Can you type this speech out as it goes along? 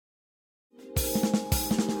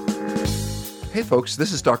Hey folks,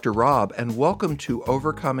 this is Dr. Rob, and welcome to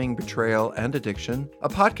Overcoming Betrayal and Addiction, a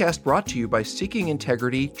podcast brought to you by Seeking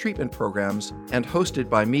Integrity Treatment Programs and hosted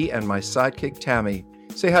by me and my sidekick, Tammy.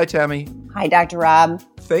 Say hi, Tammy. Hi, Dr. Rob.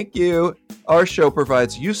 Thank you. Our show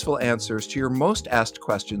provides useful answers to your most asked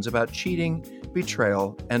questions about cheating,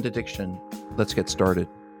 betrayal, and addiction. Let's get started.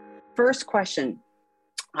 First question.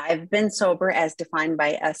 I've been sober as defined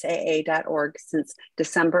by SAA.org since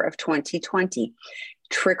December of 2020.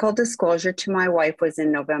 Trickle disclosure to my wife was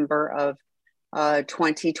in November of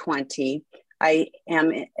 2020. I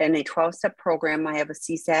am in a 12-step program. I have a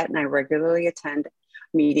CSAT and I regularly attend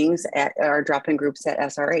meetings at our drop-in groups at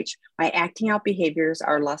SRH. My acting out behaviors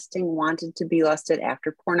are lusting, wanted to be lusted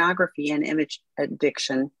after pornography and image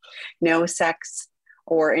addiction, no sex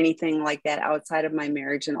or anything like that outside of my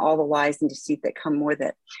marriage and all the lies and deceit that come with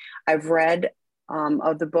it. I've read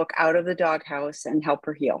of the book Out of the Doghouse and Help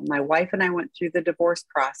Her Heal. My wife and I went through the divorce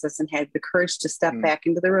process and had the courage to step back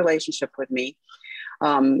into the relationship with me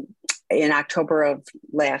in October of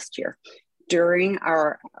last year. During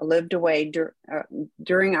our I lived away during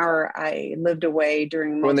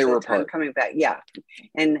most when they were of the time apart. coming back,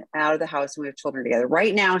 and out of the house, and we have children together.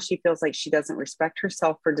 Right now, she feels like she doesn't respect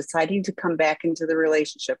herself for deciding to come back into the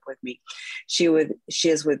relationship with me. She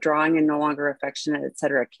is withdrawing and no longer affectionate,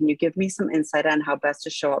 etc. Can you give me some insight on how best to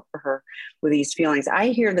show up for her with these feelings? I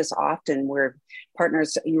hear this often where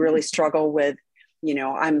partners, you really struggle with,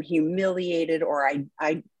 I'm humiliated, or I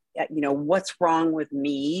what's wrong with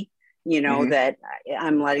me? That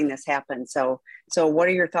I'm letting this happen. So what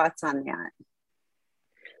are your thoughts on that?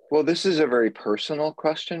 Well, this is a very personal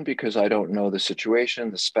question because I don't know the situation,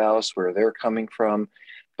 the spouse, where they're coming from.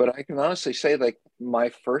 But I can honestly say, my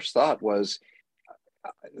first thought was,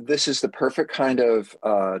 this is the perfect kind of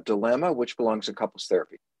dilemma which belongs in couples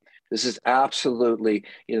therapy. This is absolutely,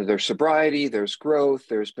 there's sobriety, there's growth,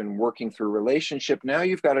 there's been working through relationship. Now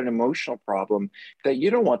you've got an emotional problem that you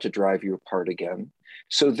don't want to drive you apart again.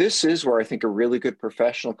 So this is where I think a really good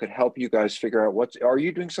professional could help you guys figure out are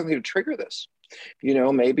you doing something to trigger this?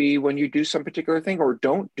 Maybe when you do some particular thing or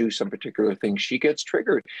don't do some particular thing, she gets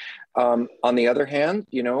triggered. On the other hand,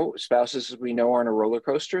 spouses, as we know, are on a roller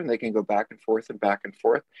coaster and they can go back and forth and back and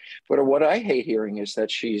forth. But what I hate hearing is that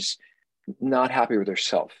she's not happy with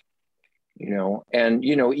herself. Even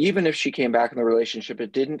if she came back in the relationship,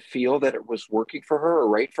 it didn't feel that it was working for her or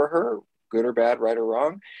right for her, good or bad, right or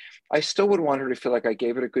wrong. I still would want her to feel like I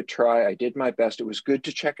gave it a good try. I did my best. It was good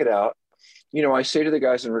to check it out. I say to the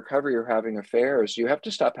guys in recovery who are having affairs, you have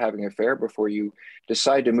to stop having an affair before you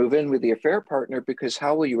decide to move in with the affair partner, because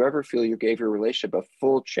how will you ever feel you gave your relationship a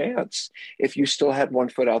full chance if you still had one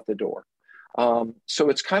foot out the door? So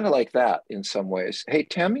it's kind of like that in some ways. Hey,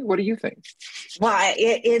 Tammy, what do you think? Well,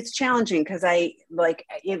 it's challenging because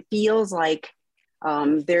it feels like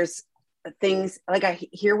there's things like I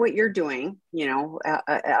hear what you're doing,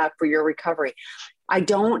 for your recovery. I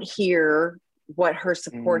don't hear what her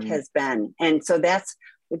support has been. And so that's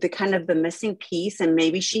the kind of the missing piece. And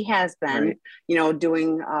maybe she has been, right,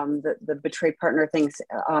 doing the betrayed partner things.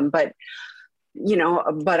 But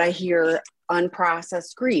I hear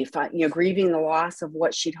unprocessed grief, grieving the loss of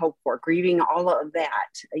what she'd hoped for, grieving all of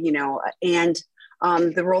that, and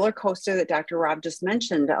the roller coaster that Dr. Rob just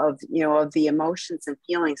mentioned of the emotions and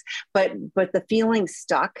feelings, but the feeling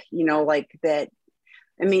stuck, like that.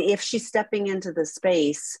 I mean, if she's stepping into the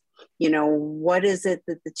space, what is it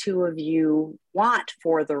that the two of you want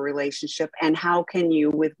for the relationship, and how can you,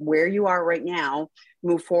 with where you are right now,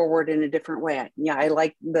 move forward in a different way? Yeah, I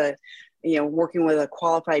like working with a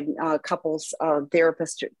qualified couples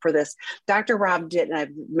therapist for this. Dr. Rob did, and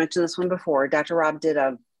I've mentioned this one before, Dr. Rob did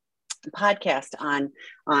a podcast on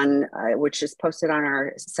which is posted on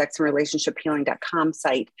our sexandrelationshiphealing.com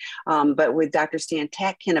site, but with Dr. Stan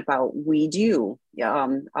Tatkin about We Do,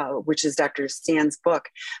 which is Dr. Stan's book.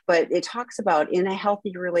 But it talks about, in a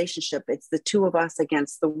healthy relationship, it's the two of us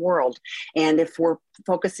against the world. And if we're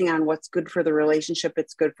focusing on what's good for the relationship,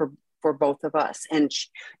 it's good for both of us. And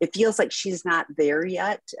it feels like she's not there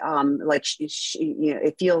yet.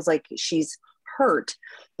 It feels like she's hurt,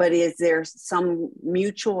 but is there some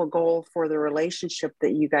mutual goal for the relationship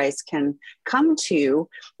that you guys can come to,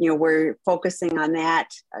 where focusing on that,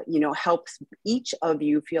 helps each of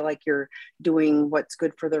you feel like you're doing what's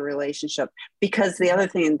good for the relationship? Because the other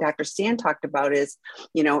thing Dr. Stan talked about is,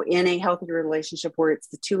 in a healthy relationship where it's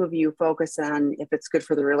the two of you focus on if it's good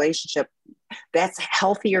for the relationship, that's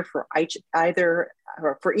healthier for either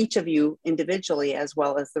for each of you individually, as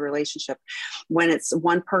well as the relationship. When it's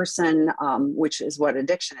one person, which is what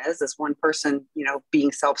addiction is one person,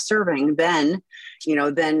 being self-serving, then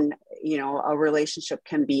a relationship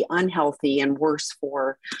can be unhealthy and worse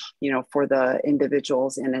for the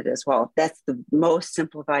individuals in it as well. That's the most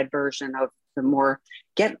simplified version of the more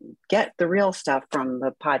get the real stuff from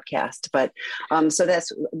the podcast. But so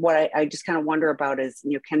that's what I just kind of wonder about is,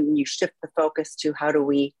 can you shift the focus to how do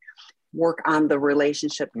we work on the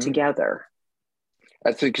relationship together?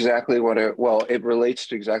 That's exactly it relates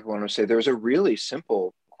to exactly what I'm going to say. There's a really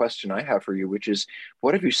simple question I have for you, which is,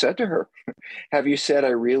 what have you said to her? Have you said, I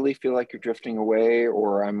really feel like you're drifting away,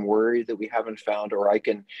 or I'm worried that we haven't found, or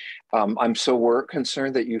I'm so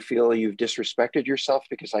concerned that you feel you've disrespected yourself,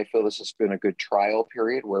 because I feel this has been a good trial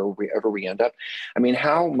period wherever we end up. I mean,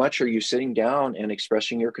 how much are you sitting down and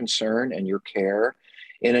expressing your concern and your care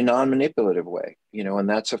in a non-manipulative way, and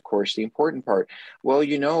that's, of course, the important part. Well,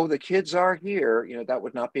 the kids are here, that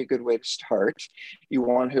would not be a good way to start. You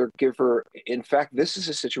want to give her, in fact, this is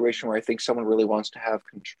a situation where I think someone really wants to have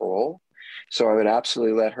control. So I would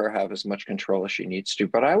absolutely let her have as much control as she needs to,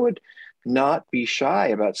 but I would not be shy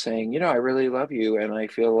about saying, I really love you, and I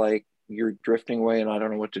feel like you're drifting away and I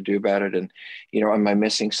don't know what to do about it. And, am I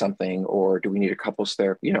missing something, or do we need a couples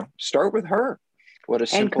therapy? Start with her. What a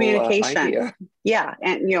simple communication. idea. Yeah.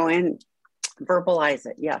 And, and verbalize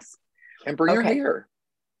it. Yes. And bring her here.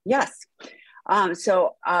 Yes. This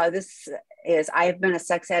is, I've been a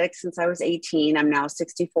sex addict since I was 18. I'm now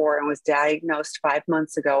 64 and was diagnosed 5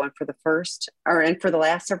 months ago. And for the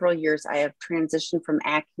last several years, I have transitioned from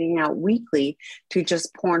acting out weekly to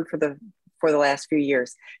just porn for the last few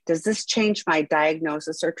years. Does this change my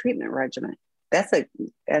diagnosis or treatment regimen?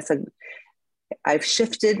 I've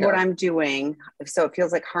shifted what I'm doing, so it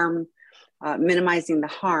feels like minimizing the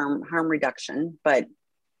harm reduction. But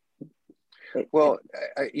I want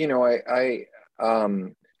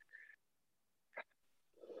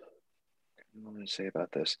to say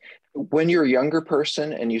about this. When you're a younger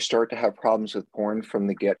person and you start to have problems with porn from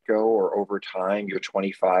the get-go, or over time, you're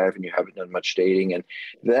 25 and you haven't done much dating, and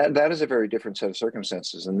that is a very different set of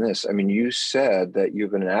circumstances than this. I mean, you said that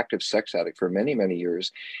you've been an active sex addict for many, many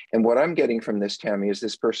years. And what I'm getting from this, Tammy, is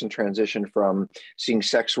this person transitioned from seeing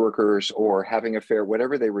sex workers or having affair,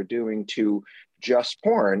 whatever they were doing, to just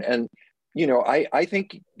porn. And I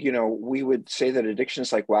think, we would say that addiction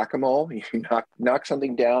is like whack-a-mole. You knock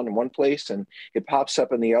something down in one place and it pops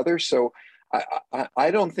up in the other. So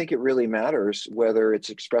I don't think it really matters whether it's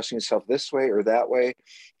expressing itself this way or that way.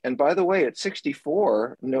 And by the way, at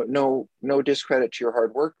 64, no discredit to your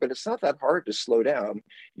hard work, but it's not that hard to slow down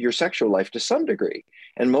your sexual life to some degree.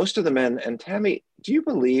 And most of the men, and Tammy,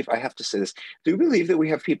 I have to say this, do you believe that we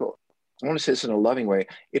have people, I want to say this in a loving way,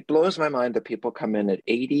 it blows my mind that people come in at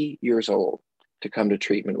 80 years old to come to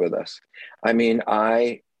treatment with us. I mean,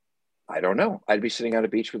 I don't know. I'd be sitting on a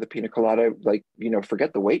beach with a pina colada,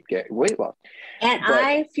 forget the weight loss. And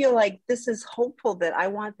I feel like this is hopeful, that I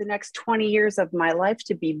want the next 20 years of my life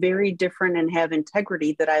to be very different and have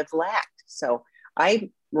integrity that I've lacked. So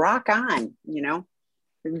I rock on,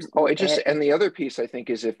 Oh, and the other piece, I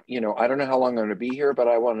think, is if, I don't know how long I'm going to be here, but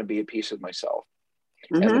I want to be at peace with myself.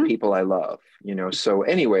 Mm-hmm. And the people I love, so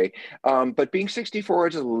anyway, but being 64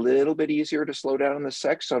 is a little bit easier to slow down on the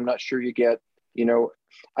sex. So I'm not sure you get,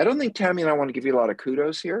 I don't think, Tammy, and I want to give you a lot of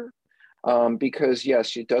kudos here, because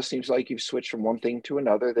yes, it does seem like you've switched from one thing to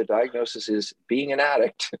another. The diagnosis is being an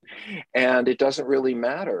addict and it doesn't really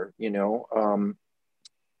matter,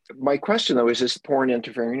 my question though, is this porn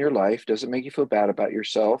interfering in your life? Does it make you feel bad about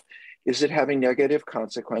yourself? Is it having negative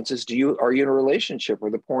consequences? Are you in a relationship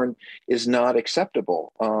where the porn is not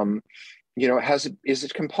acceptable? Is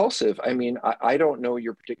it compulsive? I mean, I don't know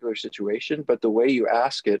your particular situation, but the way you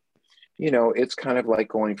ask it, it's kind of like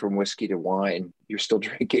going from whiskey to wine. You're still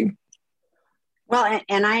drinking. Well,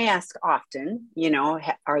 and I ask often,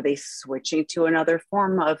 are they switching to another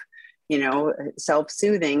form of,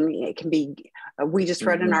 self-soothing? It can be, we just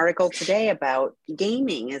read an article today about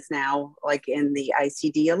gaming is now, like in the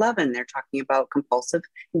ICD-11, they're talking about compulsive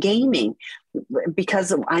gaming,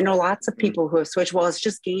 because I know lots of people who have switched. Well, it's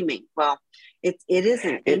just gaming. Well, it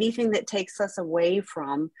isn't anything that takes us away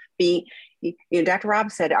from being, Dr.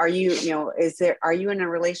 Rob said, are you in a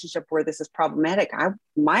relationship where this is problematic?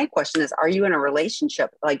 My question is, are you in a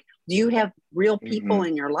relationship? Like, do you have real people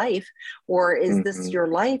in your life, or is this your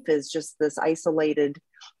life is just this isolated,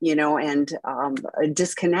 and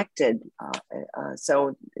disconnected?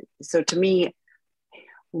 So to me,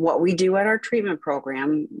 what we do at our treatment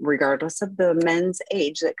program, regardless of the men's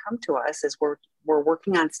age that come to us, is we're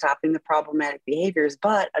working on stopping the problematic behaviors,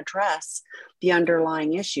 but address the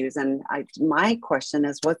underlying issues. And my question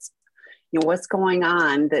is, what's going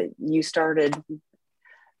on that you started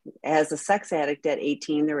as a sex addict at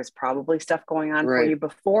 18? There was probably stuff going on for you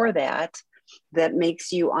before that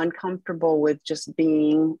makes you uncomfortable with just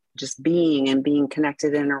being and being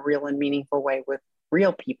connected in a real and meaningful way with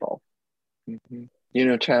real people. Mm-hmm. You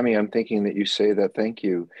know, Tammy, I'm thinking that you say that, thank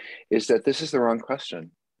you, is that this is the wrong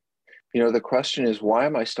question. You know, the question is, why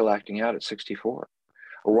am I still acting out at 64?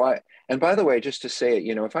 Or why? And by the way, just to say it,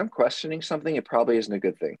 you know, if I'm questioning something, it probably isn't a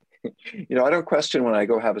good thing. You know, I don't question when I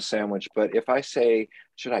go have a sandwich, but if I say,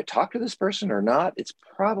 should I talk to this person or not? It's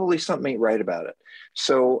probably something ain't right about it.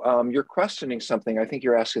 So you're questioning something. I think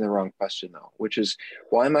you're asking the wrong question though, which is,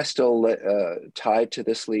 why am I still tied to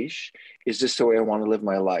this leash? Is this the way I want to live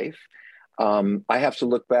my life? I have to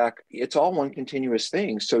look back. It's all one continuous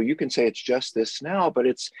thing. So you can say it's just this now, but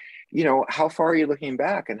it's, you know, how far are you looking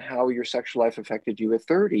back and how your sexual life affected you at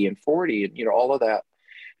 30 and 40 and, you know, all of that.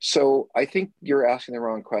 So I think you're asking the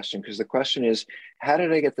wrong question, because the question is, how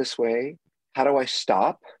did I get this way? How do I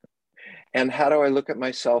stop? And how do I look at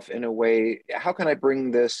myself in a way, how can I bring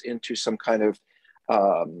this into some kind of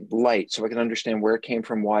light so I can understand where it came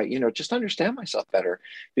from, why, you know, just understand myself better.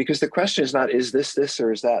 Because the question is not, is this,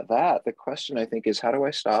 or is that? The question, I think, is, how do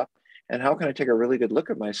I stop? And how can I take a really good look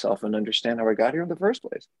at myself and understand how I got here in the first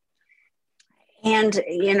place? And,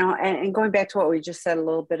 you know, and going back to what we just said a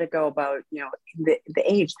little bit ago about, you know, the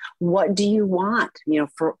age, what do you want, you know,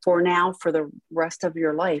 for now, for the rest of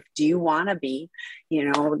your life? Do you want to be, you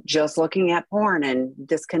know, just looking at porn and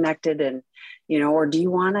disconnected and, you know, or do you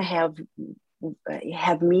want to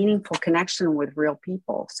have meaningful connection with real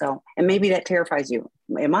people? So, and maybe that terrifies you.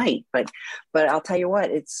 It might, but I'll tell you what,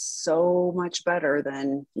 it's so much better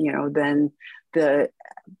than, you know, than the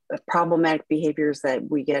problematic behaviors that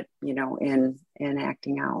we get, you know, in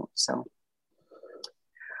acting out. So,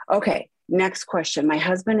 okay. Next question. My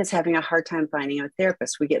husband is having a hard time finding a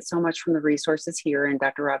therapist. We get so much from the resources here in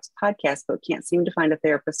Dr. Rob's podcast, but can't seem to find a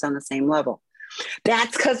therapist on the same level.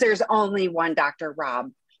 That's because there's only one Dr.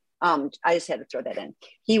 Rob. I just had to throw that in.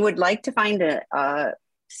 He would like to find a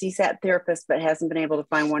CSAT therapist, but hasn't been able to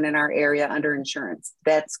find one in our area under insurance.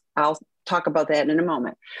 I'll talk about that in a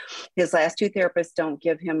moment. His last two therapists don't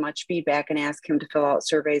give him much feedback and ask him to fill out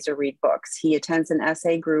surveys or read books. He attends an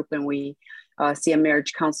SA group and we see a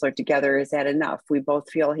marriage counselor together. Is that enough? We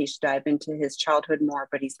both feel he should dive into his childhood more,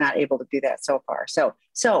 but he's not able to do that so far.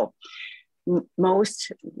 So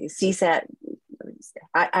most CSAT,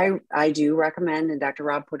 I do recommend, and Dr.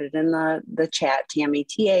 Rob put it in the chat, Tammy,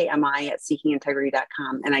 TAMI at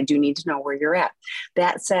seekingintegrity.com. And I do need to know where you're at.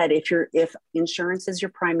 That said, if insurance is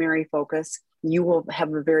your primary focus, you will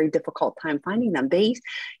have a very difficult time finding them. They're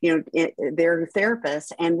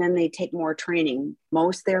therapists, and then they take more training.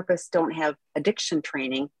 Most therapists don't have addiction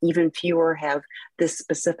training. Even fewer have this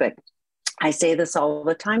specific. I say this all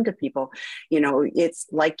the time to people, you know, it's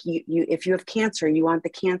like you if you have cancer, you want the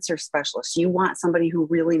cancer specialist. You want somebody who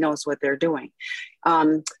really knows what they're doing.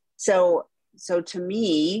 So to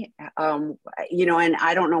me, you know, and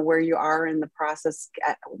I don't know where you are in the process.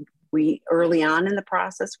 Early on in the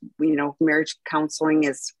process, you know, marriage counseling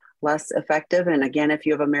is less effective. And again, if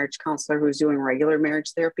you have a marriage counselor who's doing regular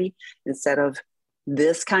marriage therapy instead of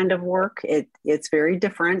this kind of work, it's very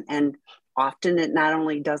different. And often it not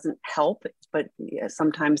only doesn't help, but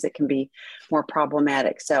sometimes it can be more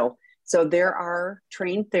problematic. So there are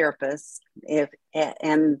trained therapists,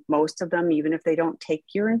 and most of them, even if they don't take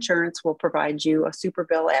your insurance, will provide you a super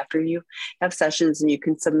bill after you have sessions, and you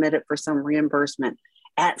can submit it for some reimbursement.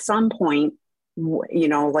 At some point, you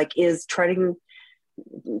know, like, is treading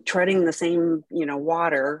the same, you know,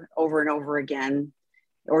 water over and over again,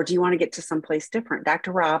 or do you want to get to someplace different?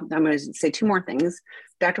 Dr. Rob, I'm going to say two more things.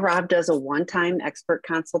 Dr. Rob does a one-time expert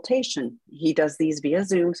consultation. He does these via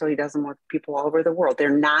Zoom, so he does them with people all over the world.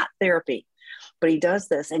 They're not therapy, but he does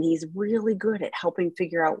this, and he's really good at helping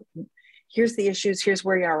figure out, here's the issues, here's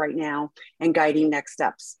where you are right now, and guiding next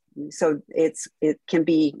steps. So it can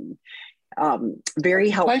be very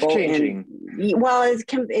helpful. Life-changing.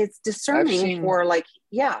 It's discerning for like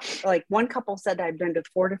one couple said, I've been to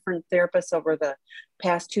 4 different therapists over the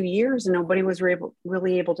past 2 years, and nobody was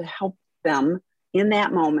really able to help them in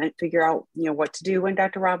that moment figure out, you know, what to do. And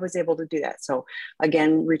Dr. Rob was able to do that. So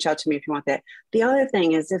again, reach out to me if you want that. The other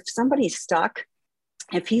thing is, if somebody's stuck,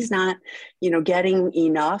 if he's not, you know, getting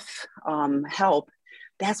enough help,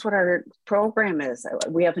 that's what our program is.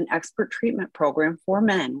 We have an expert treatment program for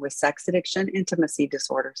men with sex addiction, intimacy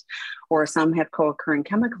disorders, or some have co-occurring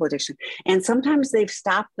chemical addiction. And sometimes they've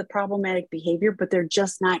stopped the problematic behavior, but they're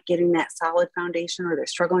just not getting that solid foundation, or they're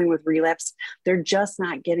struggling with relapse. They're just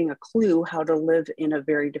not getting a clue how to live in a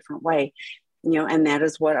very different way. And that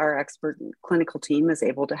is what our expert clinical team is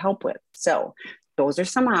able to help with. So those are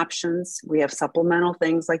some options. We have supplemental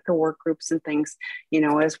things like the work groups and things,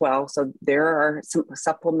 as well. So there are some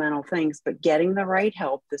supplemental things, but getting the right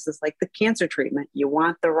help. This is like the cancer treatment. You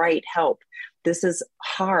want the right help. This is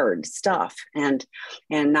hard stuff, and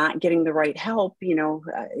not getting the right help,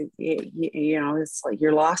 it's like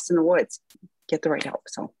you're lost in the woods. Get the right help.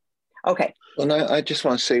 So, okay. Well, I just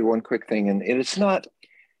want to say one quick thing, and it's not.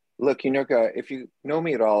 Look, if you know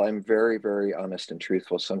me at all, I'm very, very honest and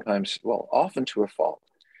truthful sometimes, well, often to a fault.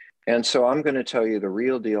 And so I'm going to tell you the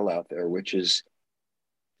real deal out there, which is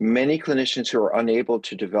many clinicians who are unable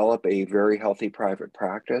to develop a very healthy private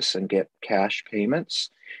practice and get cash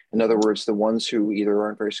payments. In other words, the ones who either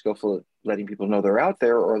aren't very skillful at letting people know they're out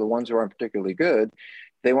there, or the ones who aren't particularly good,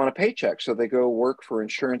 they want a paycheck. So they go work for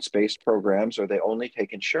insurance-based programs, or they only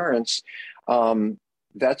take insurance.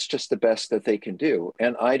 That's just the best that they can do.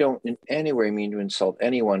 And I don't in any way mean to insult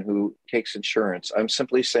anyone who takes insurance. I'm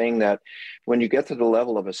simply saying that when you get to the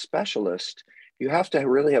level of a specialist, you have to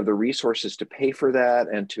really have the resources to pay for that.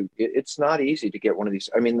 And it's not easy to get one of these.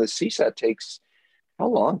 I mean, the CSAT takes how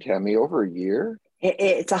long, Tammy? Over a year?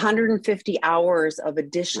 It's 150 hours of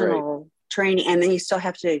additional training. And then you still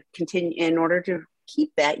have to continue. In order to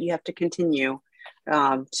keep that, you have to continue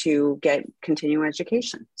to get continuing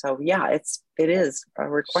education. So yeah, it is a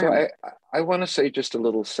requirement. So I want to say just a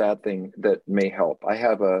little sad thing that may help. I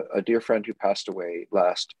have a dear friend who passed away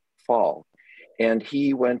last fall, and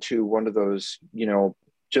he went to one of those,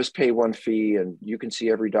 just pay one fee and you can see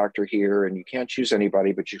every doctor here and you can't choose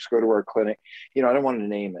anybody, but you just go to our clinic. I don't want to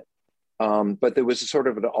name it. But there was a sort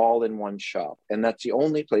of an all-in-one shop, and that's the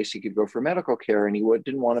only place he could go for medical care. And he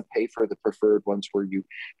didn't want to pay for the preferred ones where you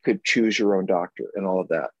could choose your own doctor and all of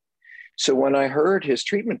that. So when I heard his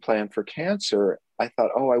treatment plan for cancer, I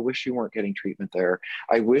thought, oh, I wish you weren't getting treatment there.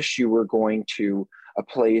 I wish you were going to a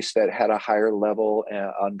place that had a higher level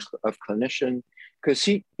of clinician, because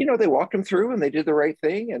they walked him through and they did the right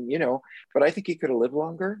thing. And, but I think he could have lived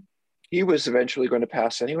longer. He was eventually going to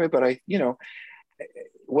pass anyway, but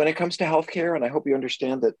when it comes to healthcare, and I hope you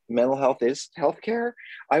understand that mental health is healthcare,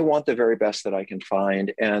 I want the very best that I can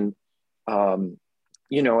find. And,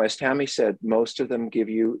 as Tammy said, most of them give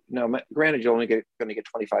you, granted, you're only going to get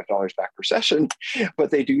 $25 back per session,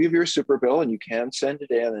 but they do give you a super bill and you can send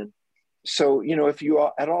it in. And so, if you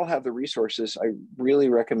at all have the resources, I really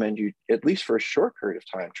recommend you, at least for a short period of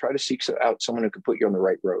time, try to seek out someone who can put you on the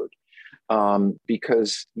right road.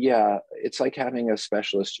 Because it's like having a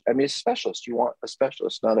specialist. I mean, a specialist, you want a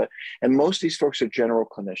specialist, and most of these folks are general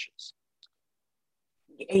clinicians.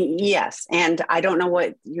 Yes. And I don't know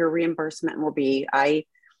what your reimbursement will be. I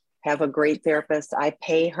have a great therapist. I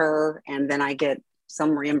pay her and then I get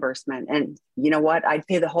some reimbursement. And you know what? I'd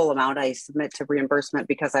pay the whole amount. I submit to reimbursement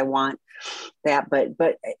because I want that,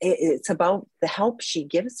 but it's about the help she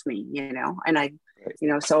gives me, and I,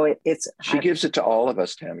 so she gives it to all of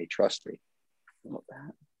us, Tammy, trust me.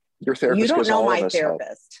 Your therapist, you don't know my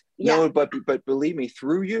therapist. Yeah. No, but believe me,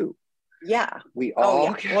 through you. Yeah. We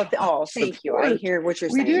all. Thank you. I hear what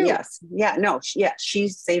you're saying. Do. Yes. Yeah. No. She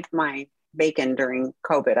saved my bacon during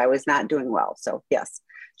COVID. I was not doing well. So yes,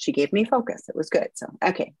 she gave me focus. It was good. So,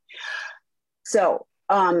 okay. So,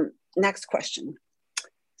 next question.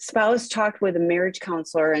 Spouse talked with a marriage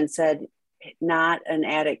counselor and said, not an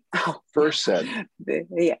addict. First said.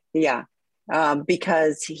 Yeah.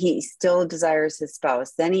 Because he still desires his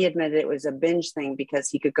spouse. Then he admitted it was a binge thing because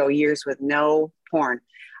he could go years with no porn.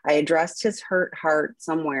 I addressed his hurt heart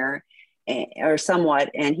somewhere or somewhat,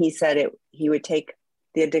 and he said he would take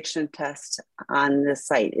the addiction test on this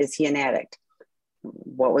site. Is he an addict?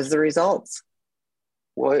 What was the results?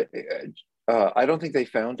 Well, I don't think they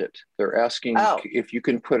found it. They're asking if you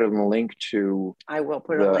can put a link to I will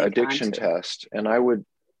put the a link addiction test. And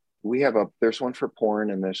there's one for porn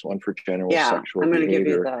and there's one for general sexual I'm going to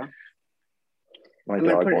behavior. give you My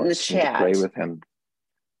dog wants me to play with him.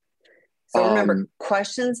 So remember,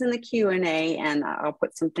 questions in the Q&A, and I'll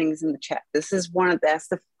put some things in the chat. This is that's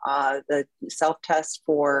the self-test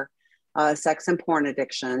for sex and porn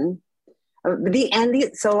addiction.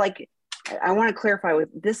 So like, I want to clarify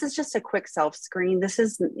this is just a quick self-screen. This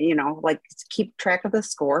is, like keep track of the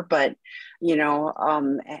score, but,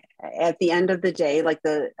 at the end of the day, like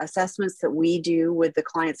the assessments that we do with the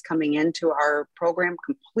clients coming into our program,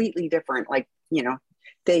 completely different. Like,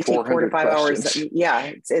 They take 4 to 5 hours. questions.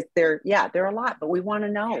 Yeah, they're a lot, but we want to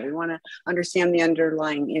know. We want to understand the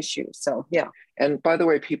underlying issue. So yeah. And by the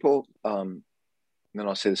way, people, and then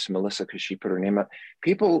I'll say this to Melissa because she put her name up.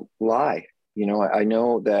 People lie. You know, I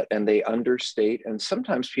know that, and they understate. And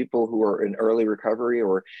sometimes people who are in early recovery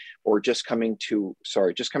or just coming to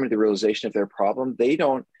the realization of their problem, they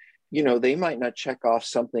don't, you know, they might not check off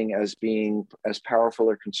something as being as powerful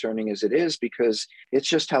or concerning as it is because it's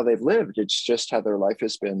just how they've lived. It's just how their life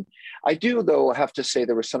has been. I do, though, have to say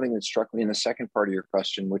there was something that struck me in the second part of your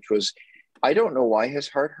question, which was, I don't know why his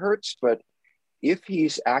heart hurts, but if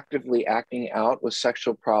he's actively acting out with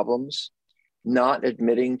sexual problems, not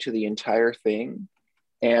admitting to the entire thing,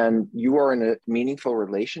 and you are in a meaningful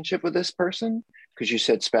relationship with this person, because you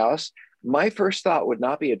said spouse, my first thought would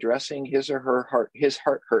not be addressing his or her heart, his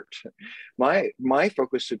heart hurt. My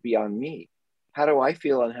focus would be on me. How do I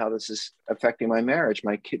feel on how this is affecting my marriage,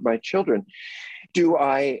 my kid, my children? Do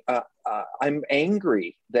I'm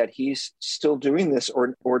angry that he's still doing this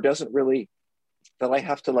or doesn't really, that I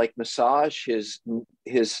have to like massage his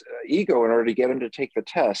ego in order to get him to take the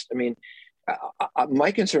test. I mean,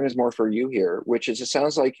 my concern is more for you here, which is it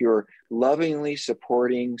sounds like you're lovingly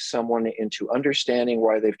supporting someone into understanding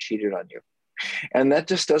why they've cheated on you. And that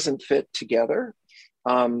just doesn't fit together.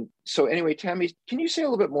 So anyway, Tammy, can you say a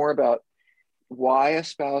little bit more about why a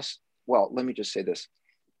spouse, well, let me just say this.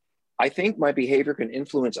 I think my behavior can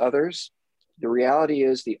influence others. The reality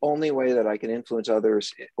is the only way that I can influence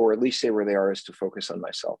others, or at least stay where they are, is to focus on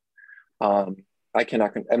myself. I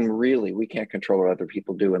cannot, and really, we can't control what other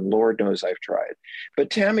people do. And Lord knows I've tried. But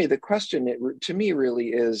Tammy, the question to me really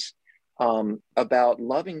is about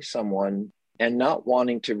loving someone and not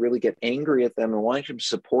wanting to really get angry at them and wanting to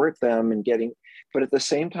support them and but at the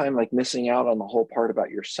same time, like missing out on the whole part about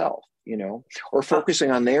yourself, you know, or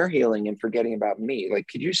focusing on their healing and forgetting about me. Like,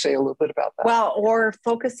 could you say a little bit about that? Well, or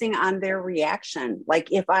focusing on their reaction.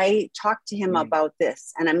 Like if I talk to him about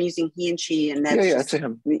this, and I'm using he and she, and that's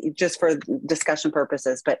just for discussion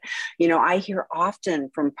purposes. But, you know, I hear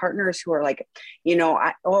often from partners who are like, you know,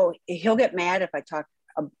 he'll get mad if I talk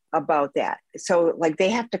about that. So like they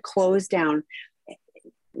have to close down,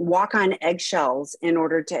 walk on eggshells in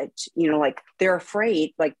order to, you know, like they're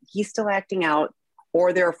afraid, like he's still acting out,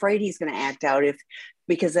 or they're afraid he's going to act out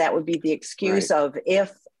because that would be the excuse of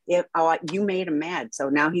if you made him mad, so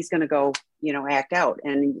now he's going to go, you know, act out,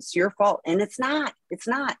 and it's your fault. And it's not,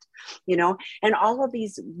 you know, and all of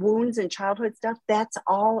these wounds and childhood stuff, that's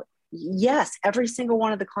all. Yes, every single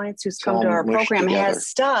one of the clients who's come to our program has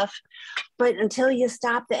stuff, but until you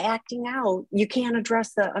stop the acting out, you can't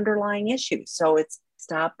address the underlying issues. So it's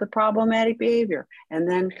stop the problematic behavior and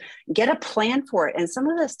then get a plan for it. And some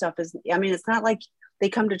of this stuff is, I mean, it's not like they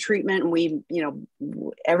come to treatment and we, you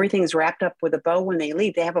know, everything's wrapped up with a bow when they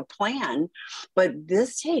leave. They have a plan, but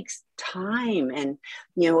this takes time and,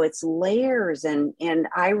 you know, it's layers. And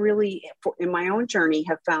I really, in my own journey,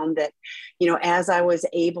 have found that, you know, as I was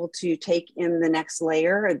able to take in the next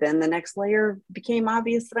layer, then the next layer became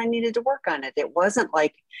obvious that I needed to work on it. It wasn't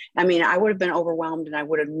like, I mean, I would have been overwhelmed and I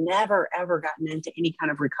would have never, ever gotten into any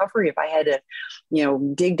kind of recovery if I had to, you know,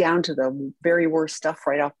 dig down to the very worst stuff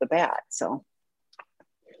right off the bat. So.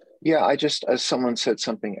 Yeah, as someone said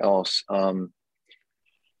something else. But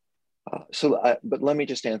let me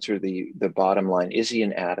just answer the bottom line. Is he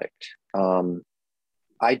an addict?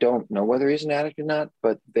 I don't know whether he's an addict or not,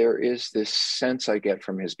 but there is this sense I get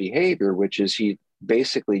from his behavior, which is he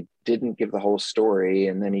basically didn't give the whole story.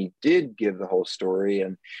 And then he did give the whole story.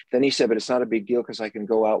 And then he said, but it's not a big deal because I can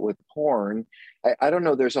go out with porn. I don't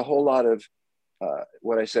know. There's a whole lot of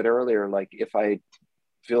what I said earlier, like if I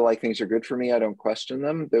feel like things are good for me, I don't question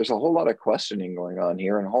them. There's a whole lot of questioning going on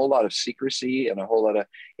here and a whole lot of secrecy and a whole lot of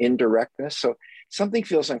indirectness. So something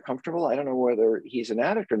feels uncomfortable. I don't know whether he's an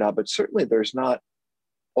addict or not, but certainly there's not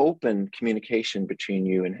open communication between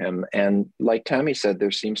you and him. And like Tammy said,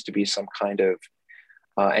 there seems to be some kind of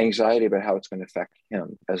anxiety about how it's going to affect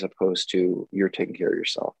him as opposed to you're taking care of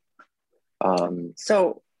yourself.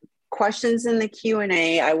 So questions in the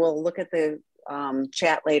Q&A. I will look at the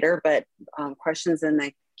chat later, but questions in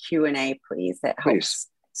the Q&A, please. That helps. Please.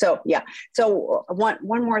 So yeah. So one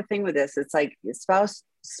more thing with this, it's like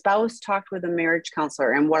spouse talked with a marriage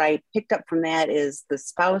counselor, and what I picked up from that is the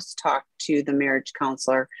spouse talked to the marriage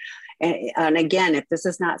counselor. And again, if this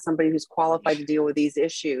is not somebody who's qualified to deal with these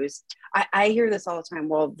issues, I hear this all the time.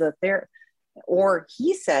 Well, or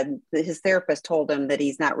he said that his therapist told him that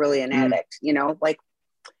he's not really an addict. You know, like,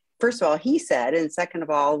 first of all, he said, and second of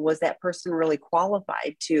all, was that person really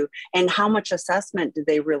qualified to, and how much assessment did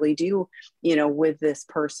they really do, you know, with this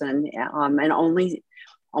person? And only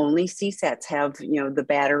only CSATs have, the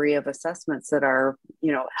battery of assessments that are,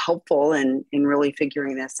 helpful in really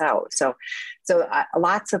figuring this out. So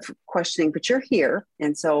lots of questioning, but you're here.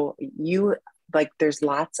 And so there's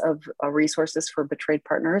lots of resources for betrayed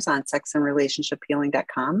partners on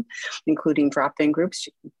sexandrelationshiphealing.com, including drop-in groups,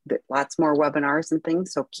 lots more webinars and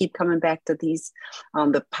things. So keep coming back to these.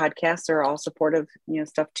 The podcasts are all supportive,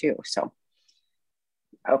 stuff too. So,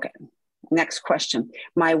 okay. Next question.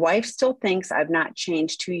 My wife still thinks I've not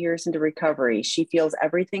changed 2 years into recovery. She feels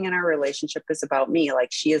everything in our relationship is about me, like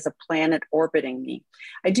she is a planet orbiting me.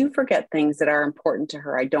 I do forget things that are important to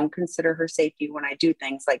her. I don't consider her safety when I do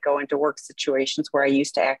things like go into work situations where I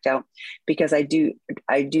used to act out because I do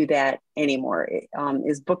that anymore.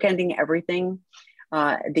 Is bookending everything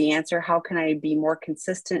the answer? How can I be more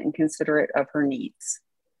consistent and considerate of her needs?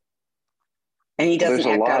 And he doesn't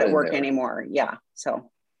act out at work anymore. Yeah. So.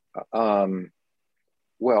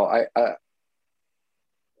 Well,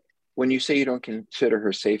 when you say you don't consider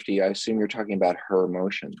her safety, I assume you're talking about her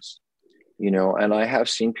emotions, and I have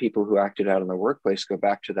seen people who acted out in the workplace go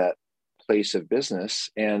back to that place of business,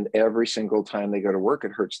 and every single time they go to work,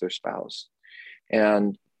 it hurts their spouse.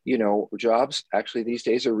 And, jobs actually these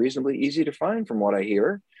days are reasonably easy to find from what I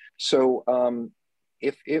hear. So,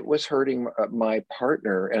 if it was hurting my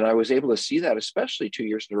partner and I was able to see that, especially 2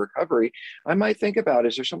 years into recovery, I might think about,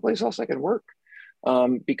 is there someplace else I can work?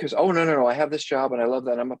 Because, oh, no, I have this job and I love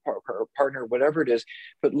that. I'm a partner, whatever it is.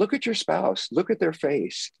 But look at your spouse, look at their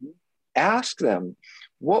face, ask them,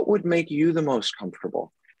 what would make you the most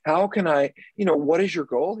comfortable? How can I, what is your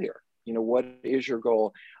goal here? What is your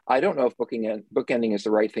goal? I don't know if bookending is the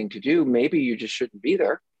right thing to do. Maybe you just shouldn't be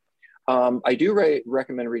there. I do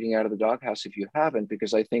recommend reading Out of the Doghouse if you haven't,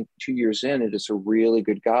 because I think 2 years in, it is a really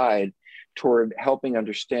good guide toward helping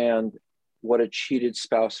understand what a cheated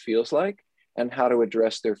spouse feels like and how to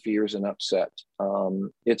address their fears and upset.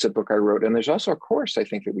 It's a book I wrote. And there's also a course I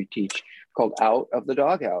think that we teach called Out of the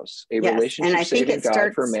Doghouse, a relationship saving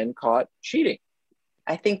guide for men caught cheating.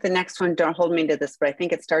 I think the next one, don't hold me to this, but I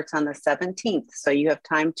think it starts on the 17th. So you have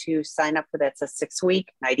time to sign up for that. It's a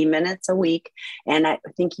 6-week, 90 minutes a week. And I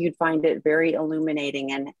think you'd find it very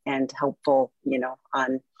illuminating and helpful,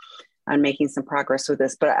 on making some progress with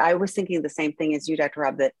this. But I was thinking the same thing as you, Dr.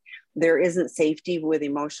 Rob, that there isn't safety with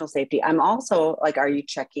emotional safety. I'm also like, are you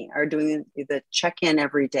doing the check-in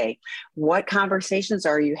every day? What conversations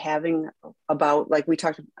are you having about, like we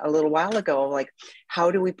talked a little while ago, like how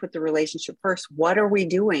do we put the relationship first? What are we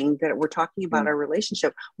doing that we're talking about our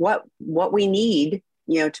relationship? What we need,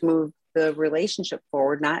 to move the relationship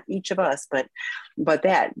forward, not each of us, but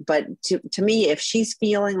to me, if she's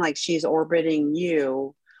feeling like she's orbiting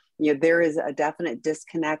you, there is a definite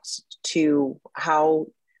disconnect to how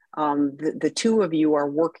the two of you are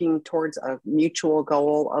working towards a mutual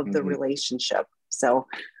goal of the relationship. So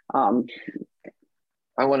I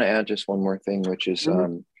want to add just one more thing, which is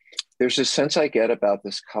there's a sense I get about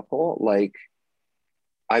this couple, like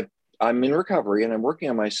I'm in recovery and I'm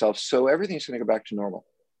working on myself, so everything's going to go back to normal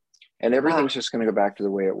and everything's just going to go back to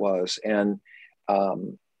the way it was. And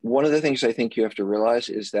one of the things I think you have to realize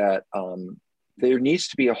is that there needs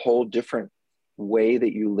to be a whole different way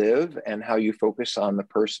that you live and how you focus on the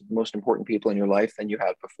most important people in your life than you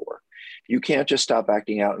had before. You can't just stop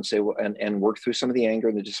acting out and say, well, and work through some of the anger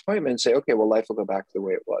and the disappointment and say, okay, well, life will go back to the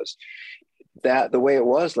way it was. That the way it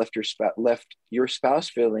was left your spouse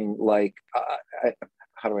feeling like,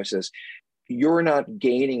 how do I say this? You're not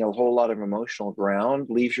gaining a whole lot of emotional ground,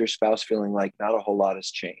 leaves your spouse feeling like not a whole lot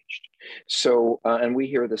has changed. So, and we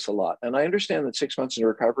hear this a lot. And I understand that 6 months in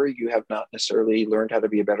recovery, you have not necessarily learned how to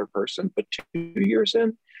be a better person, but 2 years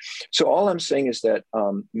in. So all I'm saying is that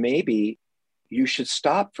maybe you should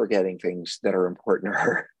stop forgetting things that are important to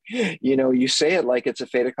her. You say it like it's a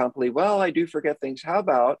fait accompli. Well, I do forget things. How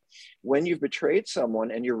about when you've betrayed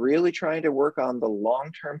someone and you're really trying to work on the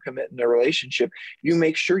long-term commitment in a relationship, you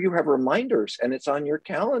make sure you have reminders and it's on your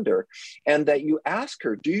calendar, and that you ask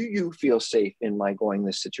her, do you feel safe in my going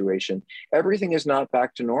this situation? Everything is not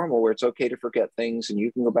back to normal where it's okay to forget things and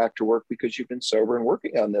you can go back to work because you've been sober and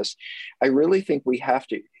working on this. I really think we have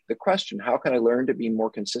to, the question, how can I learn to be more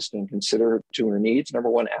consistent and considerate to her needs? Number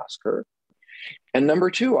one, ask her. And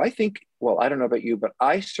number two, I think, well, I don't know about you, but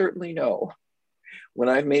I certainly know when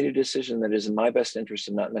I've made a decision that is in my best interest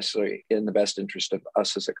and not necessarily in the best interest of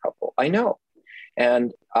us as a couple. I know.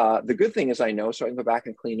 And the good thing is I know, so I can go back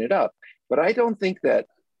and clean it up. But I don't think that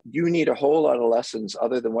you need a whole lot of lessons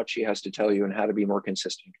other than what she has to tell you and how to be more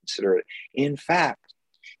consistent and considerate. In fact,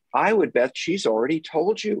 I would bet she's already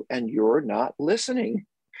told you and you're not listening.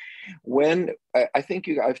 When I think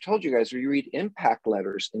I've told you guys, we read impact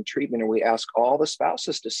letters in treatment and we ask all the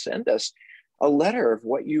spouses to send us a letter of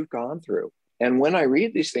what you've gone through. And when I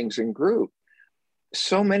read these things in group,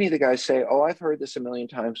 so many of the guys say, oh, I've heard this a million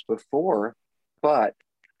times before, but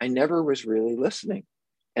I never was really listening.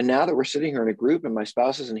 And now that we're sitting here in a group and my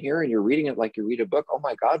spouse isn't here and you're reading it like you read a book, oh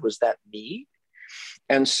my God, was that me?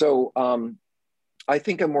 And so I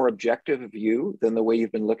think a more objective view than the way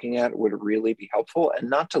you've been looking at it would really be helpful, and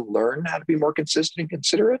not to learn how to be more consistent and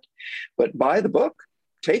considerate, but buy the book,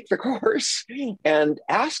 take the course, and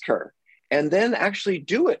ask her, and then actually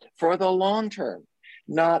do it for the long term.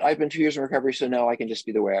 Not, I've been 2 years in recovery, so now I can just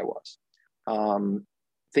be the way I was.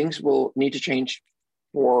 Things will need to change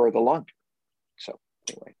for the long term. So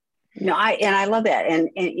anyway. No, I love that. And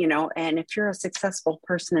if you're a successful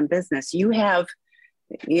person in business, you have,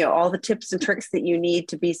 all the tips and tricks that you need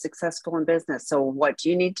to be successful in business. So what do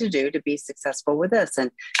you need to do to be successful with this?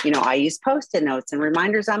 And, I use Post-it notes and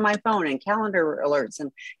reminders on my phone and calendar alerts.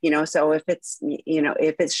 And, so if it's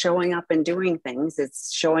showing up and doing things,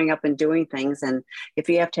 it's showing up and doing things. And if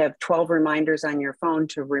you have to have 12 reminders on your phone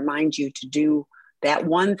to remind you to do that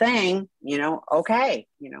one thing, okay,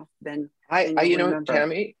 then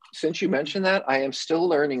Tammy, since you mentioned that, I am still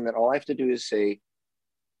learning that all I have to do is say,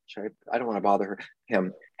 I don't want to bother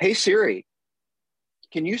him. Hey, Siri,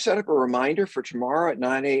 can you set up a reminder for tomorrow at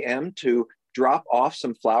 9 a.m. to drop off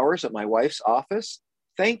some flowers at my wife's office?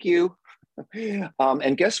 Thank you.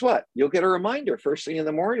 And guess what? You'll get a reminder first thing in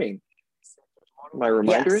the morning. My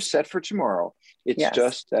reminder is set for tomorrow. It's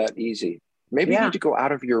just that easy. Maybe you need to go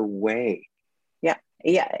out of your way.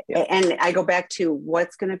 Yeah. And I go back to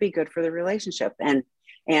what's going to be good for the relationship.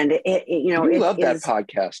 And you love that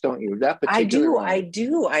podcast, don't you? That particular one. I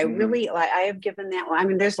do. I really, I have given that one. I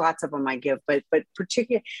mean, there's lots of them I give, but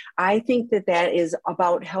particularly, I think that is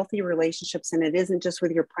about healthy relationships, and it isn't just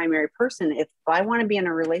with your primary person. If I want to be in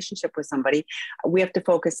a relationship with somebody, we have to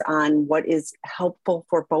focus on what is helpful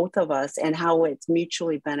for both of us and how it's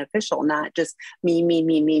mutually beneficial, not just me.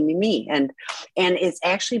 And it's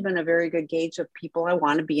actually been a very good gauge of people I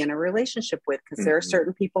want to be in a relationship with, because there are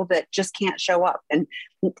certain people that just can't show up, and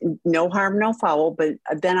no harm, no foul, but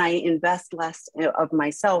then I invest less of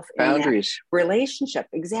myself boundaries in that relationship.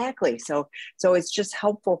 Exactly. So it's just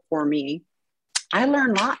helpful for me. I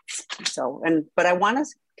learn lots. But I want to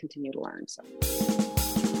continue to learn. So.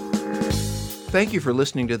 Thank you for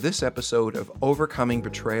listening to this episode of Overcoming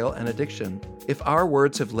Betrayal and Addiction. If our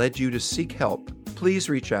words have led you to seek help,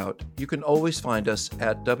 please reach out. You can always find us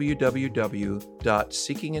at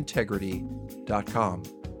www.seekingintegrity.com.